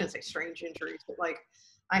 Well, I shouldn't say strange injuries, but like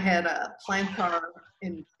I had a plantar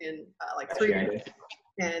in like 3 years,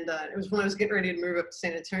 and it was when I was getting ready to move up to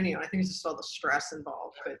San Antonio. And I think it's just all the stress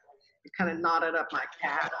involved, but it kind of knotted up my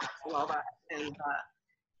calf and all that. And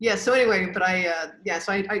yeah, so anyway, but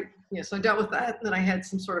so I dealt with that, and then I had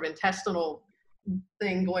some sort of intestinal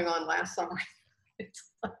thing going on last summer.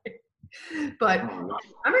 It's like, but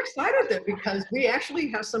I'm excited though, because we actually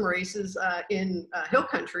have some races in hill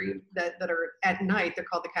country that are at night. They're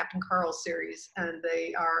called the Captain Carl series, and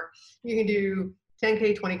you can do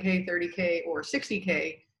 10K, 20K, 30K, or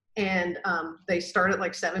 60K, and they start at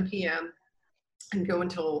like 7 p.m. and go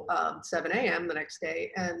until 7 a.m. the next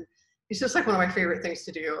day. And it's just like one of my favorite things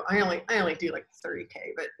to do. I only do like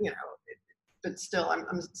 30K, but but still,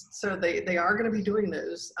 so they are going to be doing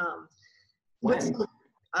those.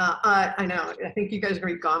 I know. I think you guys are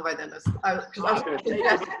going to be gone by then. I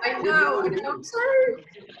know. I'm sorry.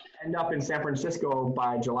 End up in San Francisco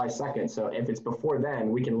by July 2nd. So if it's before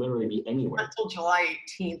then, we can literally be anywhere. Until July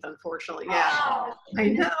 18th, unfortunately. Yeah. I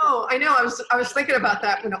know. I was thinking about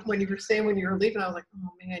that when you were saying when you were leaving. I was like,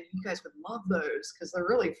 oh man, you guys would love those because they're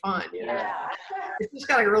really fun. Yeah. It's just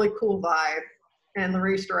got a really cool vibe, and the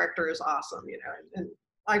race director is awesome. And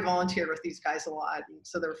I volunteered with these guys a lot, and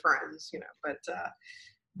so they're friends.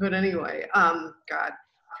 But anyway, God, I'm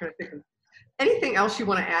trying to think of anything else you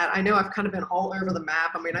want to add. I know I've kind of been all over the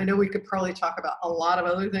map. I mean, I know we could probably talk about a lot of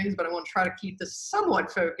other things, but I want to try to keep this somewhat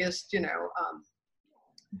focused,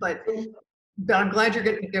 but I'm glad you're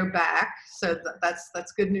getting to go back. So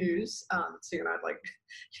that's good news. So you're not like,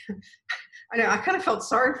 I know I kind of felt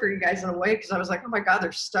sorry for you guys in a way, because I was like, oh my God,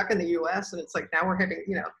 they're stuck in the US, and it's like now we're having,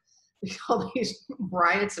 all these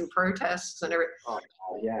riots and protests and everything. Oh,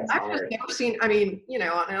 yeah, I've just never seen, I mean, and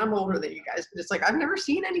I'm older than you guys, but it's like, I've never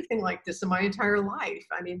seen anything like this in my entire life.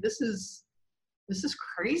 I mean, this is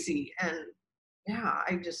crazy. And yeah,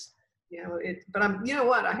 I just, but you know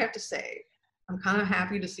what, I have to say, I'm kind of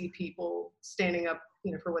happy to see people standing up,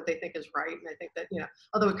 for what they think is right. And I think that,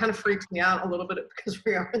 although it kind of freaks me out a little bit because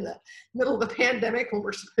we are in the middle of the pandemic when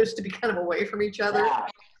we're supposed to be kind of away from each other. Yeah,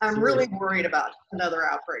 I'm really worried about another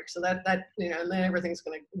outbreak. So that, and then everything's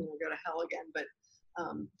going to go to hell again. But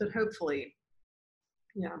hopefully,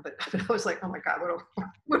 but I was like, oh my God,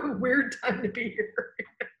 what a weird time to be here.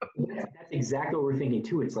 Yeah, that's exactly what we're thinking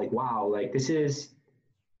too. It's like, wow, like this is,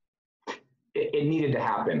 it needed to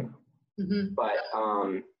happen. Mm-hmm.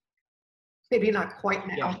 But maybe not quite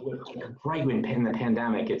now. Yeah, right in the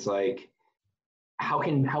pandemic, it's like, how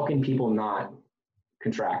can people not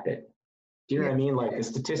contract it? Do you know what I mean? Like the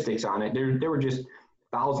statistics on it, there were just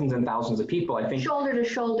thousands and thousands of people. I think shoulder to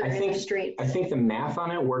shoulder in the street. I think the math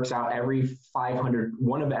on it works out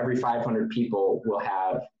one of every 500 people will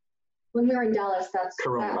have. When we were in Dallas, that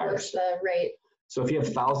was the rate. So if you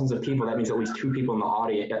have thousands of people, that means at least 2 people in the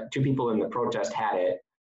audience, 2 people in the protest had it.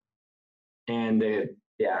 And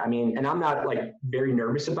yeah, I mean, and I'm not like very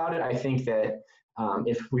nervous about it. I think that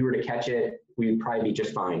if we were to catch it, we'd probably be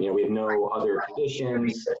just fine. We have no other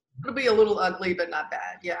conditions. It'll be a little ugly, but not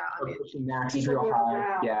bad. Yeah. I mean, max is real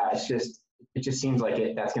high. Yeah, it just seems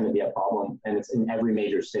like that's going to be a problem, and it's in every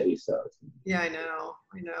major city. So. Yeah, I know.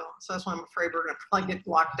 So that's why I'm afraid we're going to probably get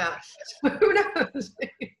locked down. So who knows?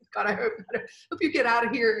 God, I hope you get out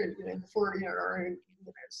of here before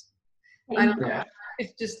I don't know. Yeah.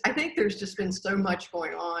 It's just, I think there's just been so much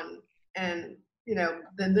going on, and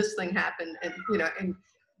then this thing happened, and and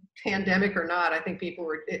pandemic or not, I think people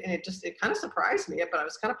were, and it kind of surprised me, but I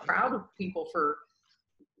was kind of proud of people for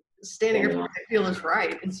standing up for what they feel is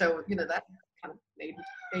right, and so that kind of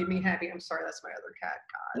made me happy. I'm sorry, that's my other cat.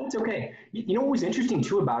 God. That's okay. What was interesting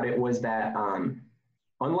too about it was that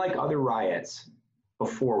unlike other riots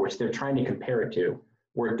before, which they're trying to compare it to,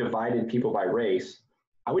 where it divided people by race,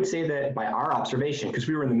 I would say that by our observation, because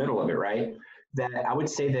we were in the middle of it, right, that I would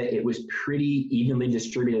say that it was pretty evenly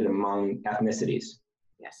distributed among ethnicities.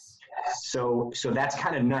 Yes. So that's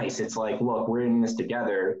kind of nice. It's like, look, we're in this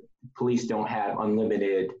together. Police don't have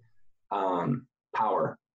unlimited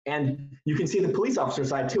power. And you can see the police officer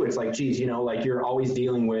side too. It's like, geez, like you're always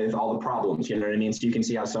dealing with all the problems, you know what I mean? So you can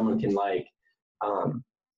see how someone can like,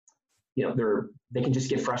 they can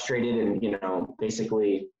just get frustrated and,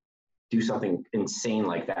 basically do something insane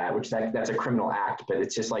like that, which that's a criminal act, but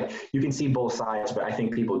it's just like, you can see both sides, but I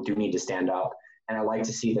think people do need to stand up. And I like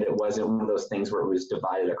to see that it wasn't one of those things where it was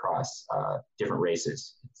divided across different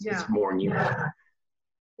races. It's more new.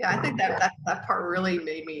 Yeah, I think that part really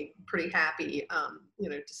made me pretty happy,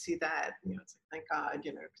 to see that, it's like, thank God,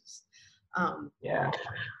 'cause, yeah.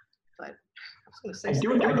 But I was going to say I do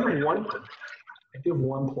have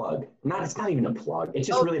one plug. It's not even a plug. It's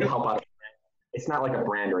just really to help out. It's not like a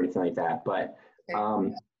brand or anything like that, but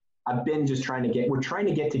I've been just we're trying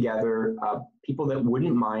to get together people that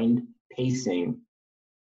wouldn't mind pacing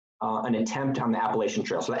an attempt on the Appalachian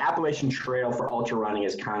Trail. So the Appalachian Trail for ultra running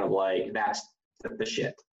is kind of like, that's the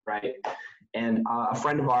shit, right? And a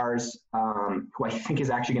friend of ours, who I think is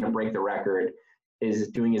actually going to break the record, is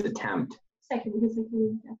doing his attempt.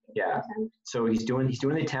 Yeah. So he's doing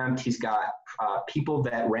the attempt. He's got people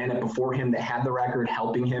that ran it before him that had the record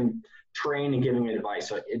helping him train and giving him advice.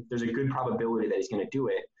 So there's a good probability that he's going to do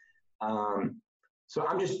it. So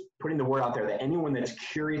I'm just putting the word out there that anyone that's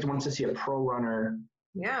curious, wants to see a pro runner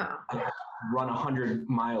run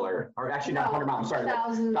 100-miler, or actually not 100 miles, I'm sorry,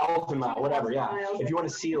 1,000 mile, whatever. Yeah. If you want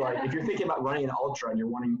to see, like, if you're thinking about running an ultra and you're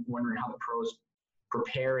wondering how the pros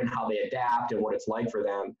prepare and how they adapt and what it's like for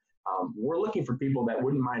them, we're looking for people that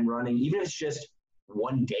wouldn't mind running, even if it's just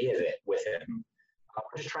one day of it with him.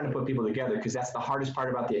 We're just trying to put people together, because that's the hardest part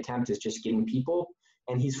about the attempt, is just getting people.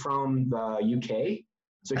 And he's from the UK,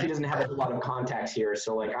 so he doesn't have a lot of contacts here.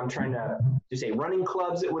 So like, I'm trying to say running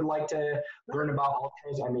clubs that would like to learn about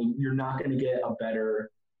ultras. I mean, you're not going to get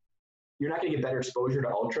better exposure to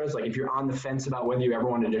ultras. Like, if you're on the fence about whether you ever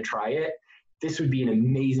wanted to try it, this would be an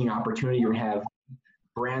amazing opportunity. You have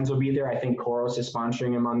brands will be there. I think Koros is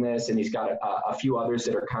sponsoring him on this, and he's got a few others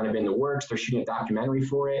that are kind of in the works. They're shooting a documentary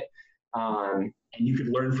for it. And you could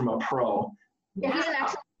learn from a pro. Yeah, he's an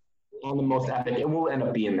excellent. On the most epic, and we'll end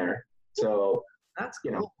up being there. So that's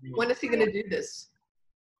cool. When is he going to do this?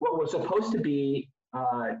 Well, we're supposed to be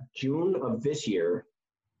June of this year,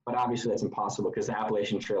 but obviously that's impossible because the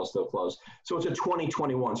Appalachian Trail is still closed. So it's a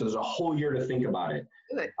 2021. So there's a whole year to think about it.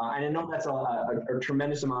 And I know that's a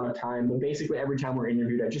tremendous amount of time, but basically every time we're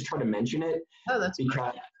interviewed, I just try to mention it. Oh, that's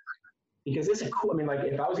because this is cool. I mean, like,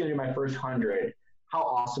 if I was going to do my first 100, how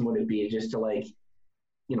awesome would it be just to, like,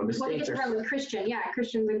 the States are. With Christian,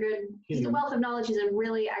 Christian's a good. He's a wealth of knowledge. He's a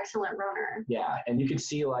really excellent runner. Yeah, and you could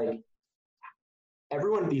see, like,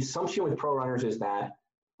 everyone. The assumption with pro runners is that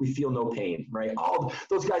we feel no pain, right? Oh,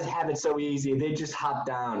 those guys have it so easy. They just hop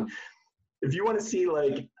down. If you want to see,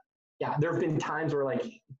 like, there have been times where, like,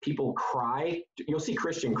 people cry. You'll see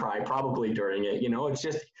Christian cry probably during it. It's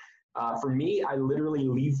just. For me, I literally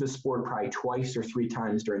leave the sport probably twice or 3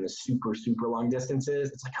 times during the super, super long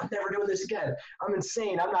distances. It's like, I'm never doing this again. I'm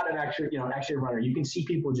insane. I'm not an actual runner. You can see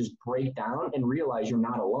people just break down and realize you're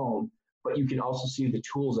not alone, but you can also see the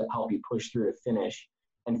tools that help you push through to finish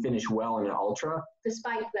and finish well in an ultra.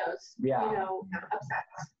 Despite those,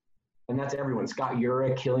 upsets. And that's everyone. Scott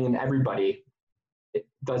Urick, Killian, everybody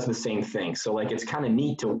does the same thing. So, like, it's kind of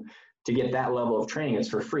neat to get that level of training. It's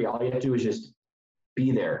for free. All you have to do is just be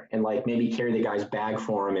there and, like, maybe carry the guy's bag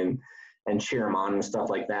for him and cheer him on and stuff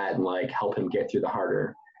like that, and, like, help him get through the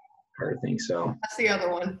harder things. So that's the other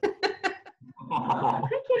one. Hi,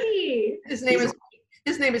 Kitty. His name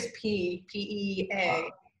is P-E-A,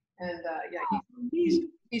 and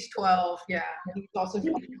he's 12. Yeah, he's also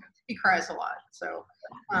he cries a lot. So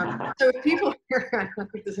if people I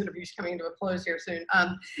think this interview's coming to a close here soon.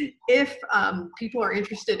 If people are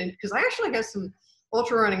interested in, because I actually have some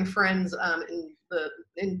ultra running friends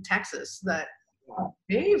in Texas that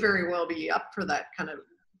may very well be up for that kind of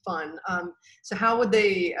fun. So how would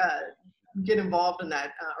they get involved in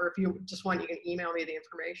that? Or if you just want, you can email me the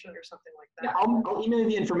information or something like that. Yeah, I'll email you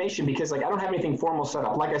the information, because, like, I don't have anything formal set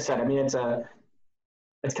up. Like I said, I mean, it's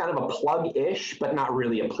kind of a plug-ish, but not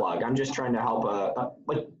really a plug. I'm just trying to help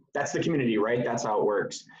like, that's the community, right? That's how it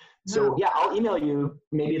works. So yeah, I'll email you.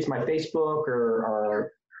 Maybe it's my Facebook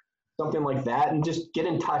or something like that, and just get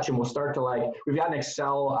in touch, and we'll start to, like, we've got an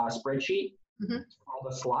Excel spreadsheet for all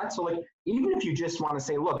the slots. So, like, even if you just want to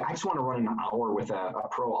say, look, I just want to run an hour with a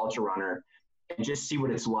pro ultra runner and just see what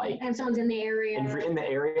it's like. And someone's in the area. And if you're in the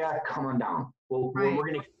area, come on down. We're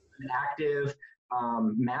going to keep an active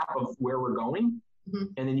map of where we're going,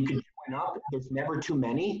 and then you can join up. There's never too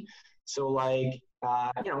many. So, like,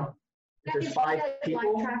 if there's 5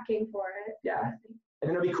 people. Live tracking for it. Yeah. And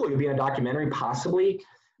then it'll be cool. You'll be in a documentary, possibly.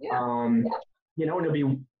 Yeah. And it'll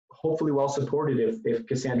be hopefully well supported if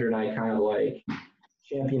Cassandra and I kind of, like,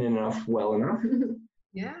 champion enough well enough.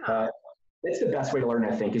 Yeah. It's the best way to learn,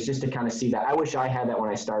 I think, is just to kind of see that. I wish I had that when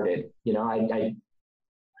I started. I had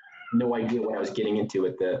no idea what I was getting into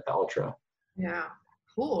with the ultra. Yeah.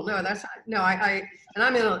 Cool. No,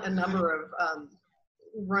 I'm in a number of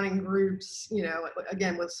running groups,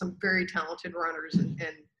 again, with some very talented runners and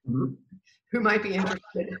Mhm. who might be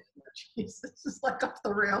interested. Jeez, this is like off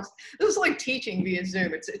the rails. This is like teaching via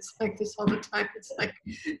Zoom. It's like this all the time. It's like,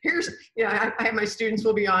 here's, I have my students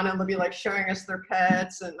will be on and they'll be like showing us their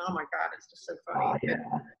pets, and oh my God, it's just so funny. Oh,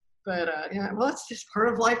 yeah. But well, it's just part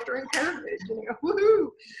of life during COVID, woohoo.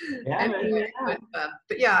 Yeah, And, man.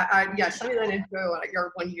 but yeah, send me that info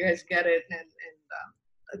when you guys get it,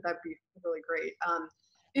 and that'd be really great.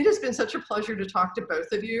 It has been such a pleasure to talk to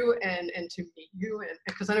both of you and to meet you, and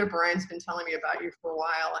because I know Brian's been telling me about you for a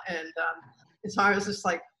while, and so I was just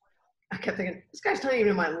like, I kept thinking, this guy's not even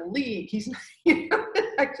in my league. He's,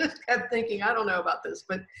 I just kept thinking, I don't know about this.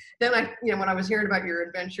 But then when I was hearing about your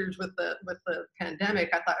adventures with the pandemic,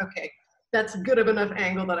 I thought, okay, that's good of enough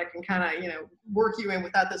angle that I can kind of, work you in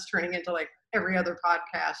without this turning into like every other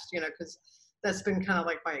podcast, because that's been kind of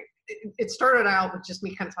like it started out with just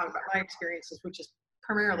me kind of talking about my experiences, which is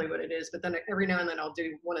primarily what it is. But then every now and then I'll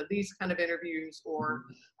do one of these kind of interviews, or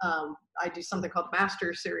I do something called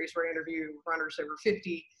Master Series where I interview runners over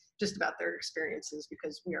 50, just about their experiences,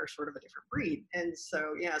 because we are sort of a different breed. And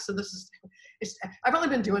so, so I've only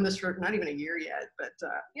been doing this for not even a year yet, but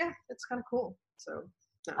it's kind of cool. So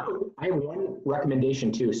I have one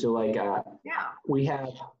recommendation too. So like, we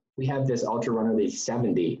have this ultra runner that's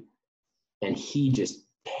 70, and he just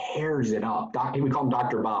tears it up. We call him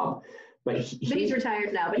Dr. Bob, but he's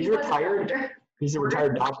retired now. But he's retired. He's a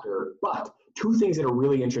retired doctor. But two things that are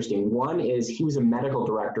really interesting. One is he was a medical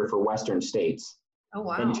director for Western States. Oh,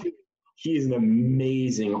 wow. And two, he is an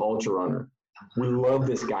amazing ultra runner. We love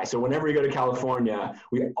this guy. So whenever we go to California,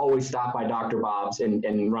 we always stop by Dr. Bob's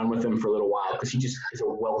and run with him for a little while, because he just is a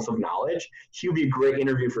wealth of knowledge. He would be a great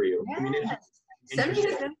interview for you. Yes. I mean, send me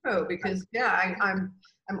his info, because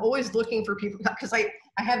I'm always looking for people, because I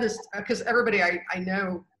have this, because everybody I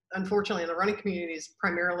know, unfortunately, in the running community is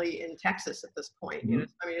primarily in Texas at this point. Mm-hmm.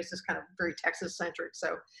 I mean, it's just kind of very Texas centric.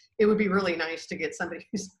 So it would be really nice to get somebody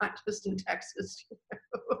who's not just in Texas.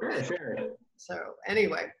 Sure. So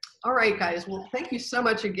anyway, all right, guys. Well, thank you so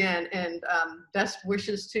much again, and best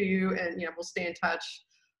wishes to you. And we'll stay in touch.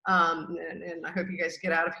 And I hope you guys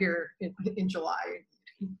get out of here in July.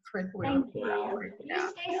 Thank you. Yeah.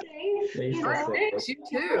 Stay safe. All right, thanks. You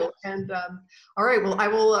too. And all right. Well, I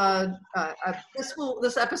will.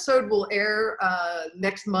 This episode will air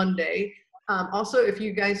next Monday. Also, if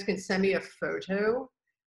you guys can send me a photo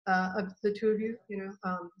of the two of you,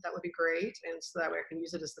 that would be great, and so that way I can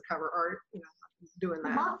use it as the cover art. Doing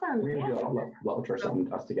that. Awesome. We're gonna do a love or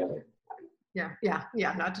something us together. Yeah.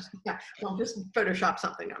 Not just Don't just Photoshop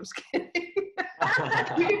something. No, I'm just kidding.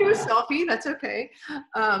 You can do a selfie. That's okay.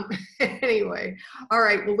 Anyway, all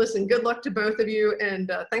right. Well, listen. Good luck to both of you,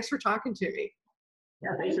 and thanks for talking to me. Yeah,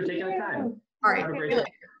 thanks for taking the time. All right.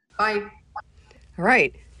 Bye. All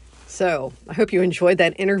right. So I hope you enjoyed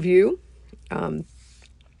that interview.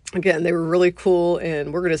 Again, they were really cool,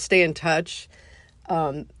 and we're going to stay in touch.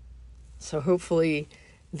 So hopefully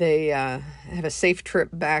they have a safe trip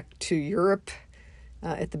back to Europe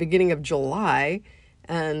at the beginning of July.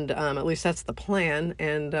 And at least that's the plan.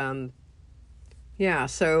 And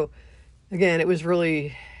so again, it was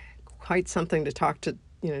really quite something to talk to,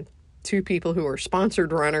 two people who are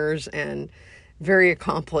sponsored runners and very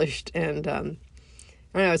accomplished. And I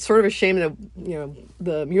know it's sort of a shame that,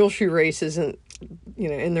 the mule shoe race isn't,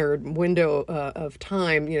 in their window of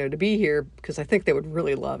time, to be here, because I think they would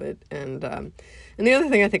really love it. And the other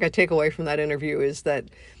thing I think I take away from that interview is that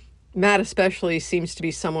Matt especially seems to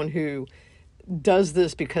be someone who does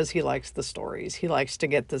this because he likes the stories. He likes to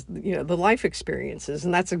get the life experiences.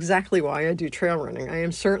 And that's exactly why I do trail running. I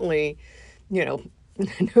am certainly,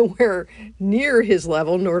 nowhere near his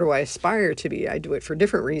level, nor do I aspire to be. I do it for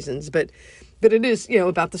different reasons, but it is,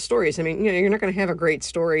 about the stories. I mean, you're not going to have a great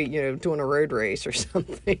story, doing a road race or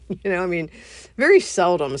something, I mean, very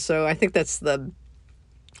seldom. So I think that's so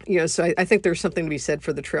I think there's something to be said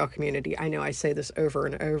for the trail community. I know I say this over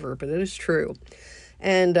and over, but it is true.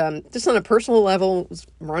 And just on a personal level,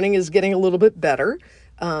 running is getting a little bit better.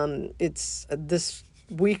 It's this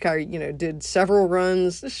week I, did several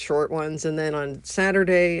runs, short ones. And then on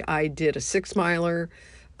Saturday, I did a 6 miler,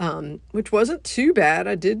 which wasn't too bad.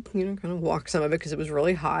 I did, kind of walk some of it because it was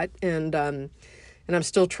really hot. And I'm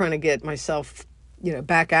still trying to get myself,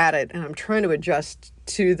 back at it. And I'm trying to adjust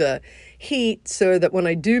to the heat so that when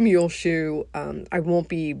I do mule shoe, I won't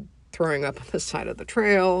be throwing up on the side of the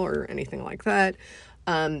trail or anything like that.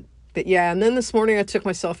 But yeah, and then this morning I took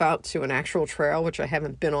myself out to an actual trail, which I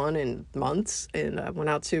haven't been on in months, and went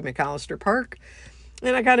out to McAllister Park,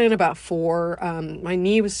 and I got in about 4. My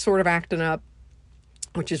knee was sort of acting up,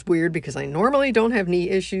 which is weird because I normally don't have knee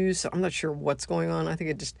issues. So I'm not sure what's going on. I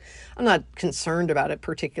think I'm not concerned about it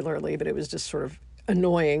particularly, but it was just sort of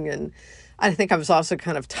annoying. And I think I was also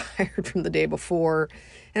kind of tired from the day before.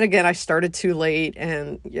 And again, I started too late,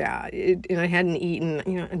 and yeah, and I hadn't eaten,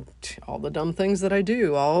 and all the dumb things that I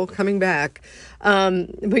do, all coming back.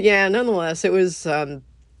 But yeah, nonetheless, it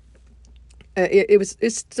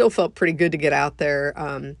still felt pretty good to get out there.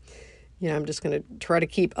 I'm just going to try to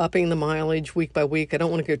keep upping the mileage week by week. I don't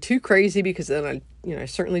want to go too crazy because then I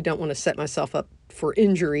certainly don't want to set myself up for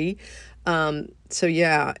injury. So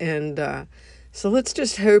yeah, and so let's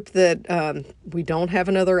just hope that we don't have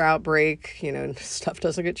another outbreak. Stuff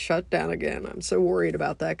doesn't get shut down again. I'm so worried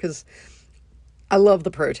about that because I love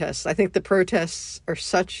the protests. I think the protests are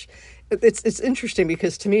such. It's interesting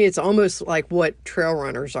because to me it's almost like what trail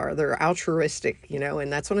runners are. They're altruistic,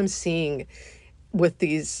 and that's what I'm seeing with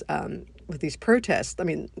these protests. I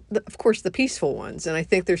mean, of course, the peaceful ones, and I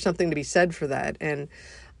think there's something to be said for that. And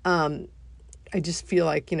I just feel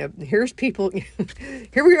like here's people.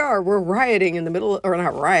 Here we are. We're rioting in the middle, or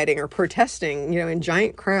not rioting, or protesting. In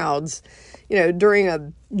giant crowds. During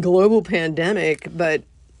a global pandemic, but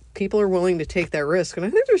people are willing to take that risk, and I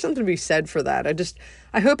think there's something to be said for that.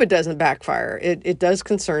 I hope it doesn't backfire. It does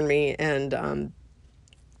concern me, and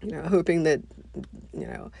hoping that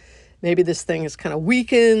maybe this thing is kind of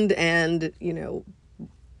weakened and,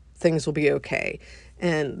 things will be okay.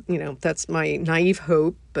 And, that's my naive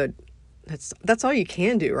hope, but that's all you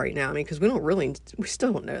can do right now. I mean, because we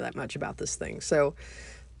still don't know that much about this thing. So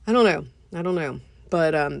I don't know.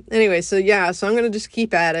 But anyway, so yeah, so I'm going to just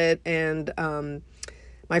keep at it. And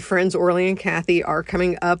my friends Orly and Kathy are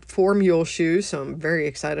coming up for Mule Shoes, so I'm very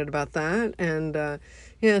excited about that. And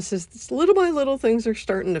it's just little by little things are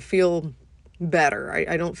starting to feel better.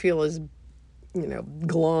 I don't feel as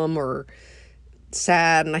glum or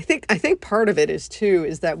sad, and I think part of it is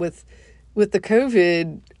that with the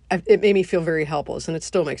COVID, it made me feel very helpless, and it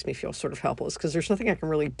still makes me feel sort of helpless because there's nothing I can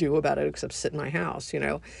really do about it except sit in my house.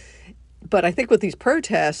 But I think with these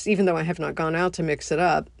protests, even though I have not gone out to mix it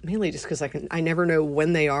up, mainly just because I never know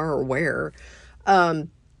when they are or where, I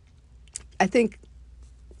think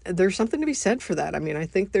there's something to be said for that. I mean, I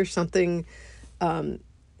think there's something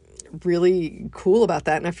really cool about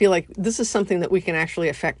that. And I feel like this is something that we can actually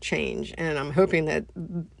affect change. And I'm hoping that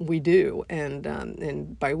we do.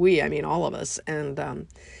 And by we, I mean all of us. And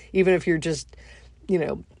even if you're just,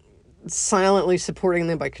 silently supporting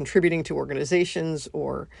them by contributing to organizations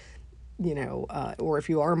or if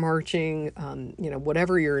you are marching,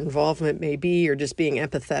 whatever your involvement may be, or just being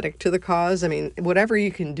empathetic to the cause. I mean, whatever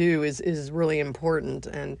you can do is really important.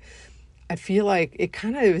 And I feel like it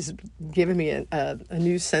kind of is giving me a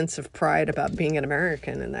new sense of pride about being an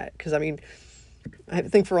American in that. Because, I mean, I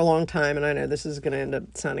think for a long time, and I know this is going to end up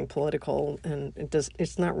sounding political, and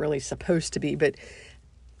it's not really supposed to be, but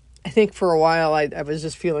I think for a while I was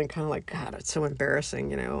just feeling kind of like, God, it's so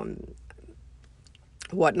embarrassing, and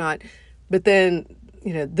whatnot. But then,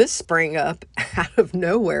 this sprang up out of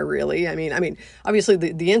nowhere, really. I mean, obviously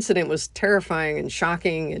the incident was terrifying and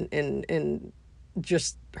shocking and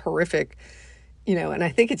just horrific, and I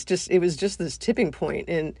think it was just this tipping point.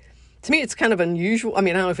 And to me, it's kind of unusual. I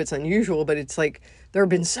mean, I don't know if it's unusual, but it's like there have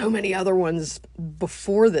been so many other ones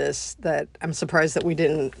before this that I'm surprised that we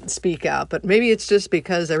didn't speak out. But maybe it's just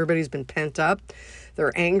because everybody's been pent up.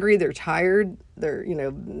 They're angry, they're tired, they're,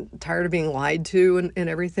 tired of being lied to and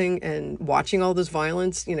everything, and watching all this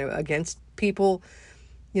violence, against people,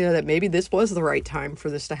 that maybe this was the right time for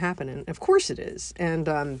this to happen. And of course it is. And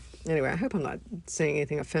anyway, I hope I'm not saying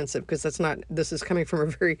anything offensive, because this is coming from a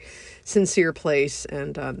very sincere place.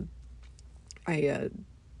 And I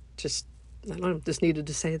just needed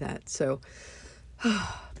to say that. So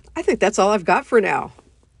I think that's all I've got for now.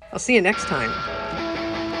 I'll see you next time.